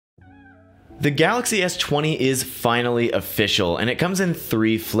The Galaxy S20 is finally official, and it comes in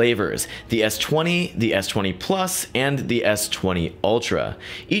 3 flavors: the S20, the S20 Plus, and the S20 Ultra.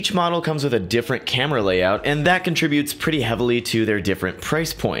 Each model comes with a different camera layout, and that contributes pretty heavily to their different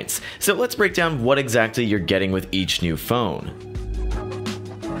price points. So let's break down what exactly you're getting with each new phone.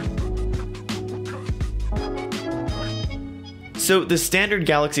 So the standard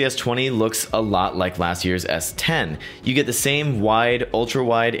Galaxy S20 looks a lot like last year's S10. You get the same wide,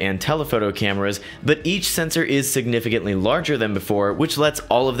 ultra-wide, and telephoto cameras, but each sensor is significantly larger than before, which lets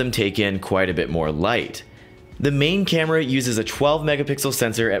all of them take in quite a bit more light. The main camera uses a 12 megapixel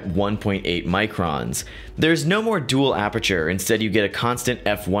sensor at 1.8 microns. There's no more dual aperture, instead you get a constant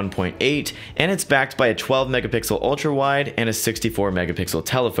f1.8, and it's backed by a 12 megapixel ultra-wide and a 64 megapixel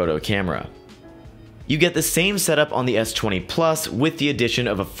telephoto camera. You get the same setup on the S20 Plus with the addition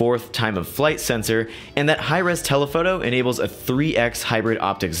of a 4th time of flight sensor, and that high-res telephoto enables a 3x hybrid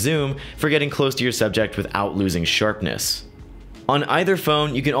optic zoom for getting close to your subject without losing sharpness. On either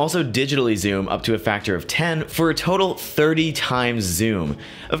phone, you can also digitally zoom up to a factor of 10 for a total 30 times zoom.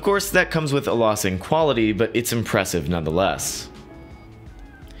 Of course, that comes with a loss in quality, but it's impressive nonetheless.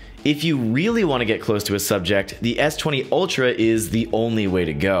 If you really want to get close to a subject, the S20 Ultra is the only way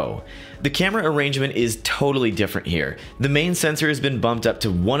to go. The camera arrangement is totally different here. The main sensor has been bumped up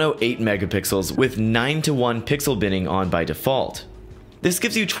to 108 megapixels with 9:1 pixel binning on by default. This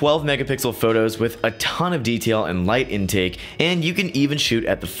gives you 12 megapixel photos with a ton of detail and light intake, and you can even shoot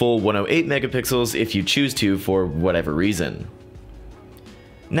at the full 108 megapixels if you choose to for whatever reason.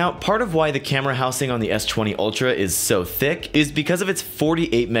 Now, part of why the camera housing on the S20 Ultra is so thick is because of its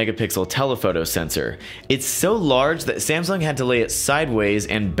 48 megapixel telephoto sensor. It's so large that Samsung had to lay it sideways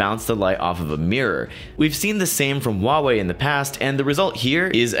and bounce the light off of a mirror. We've seen the same from Huawei in the past, and the result here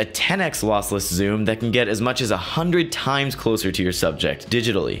is a 10x lossless zoom that can get as much as 100 times closer to your subject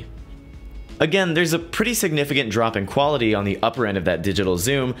digitally. Again, there's a pretty significant drop in quality on the upper end of that digital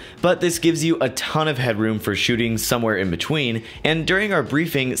zoom, but this gives you a ton of headroom for shooting somewhere in between, and during our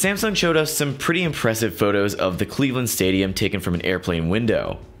briefing, Samsung showed us some pretty impressive photos of the Cleveland Stadium taken from an airplane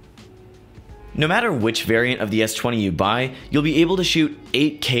window. No matter which variant of the S20 you buy, you'll be able to shoot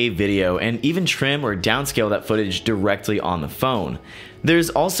 8K video and even trim or downscale that footage directly on the phone.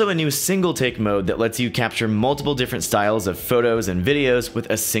 There's also a new single take mode that lets you capture multiple different styles of photos and videos with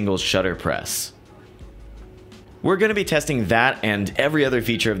a single shutter press. We're going to be testing that and every other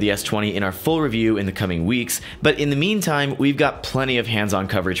feature of the S20 in our full review in the coming weeks, but in the meantime, we've got plenty of hands-on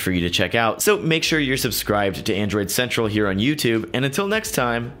coverage for you to check out, so make sure you're subscribed to Android Central here on YouTube, and until next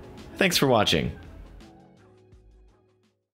time, thanks for watching.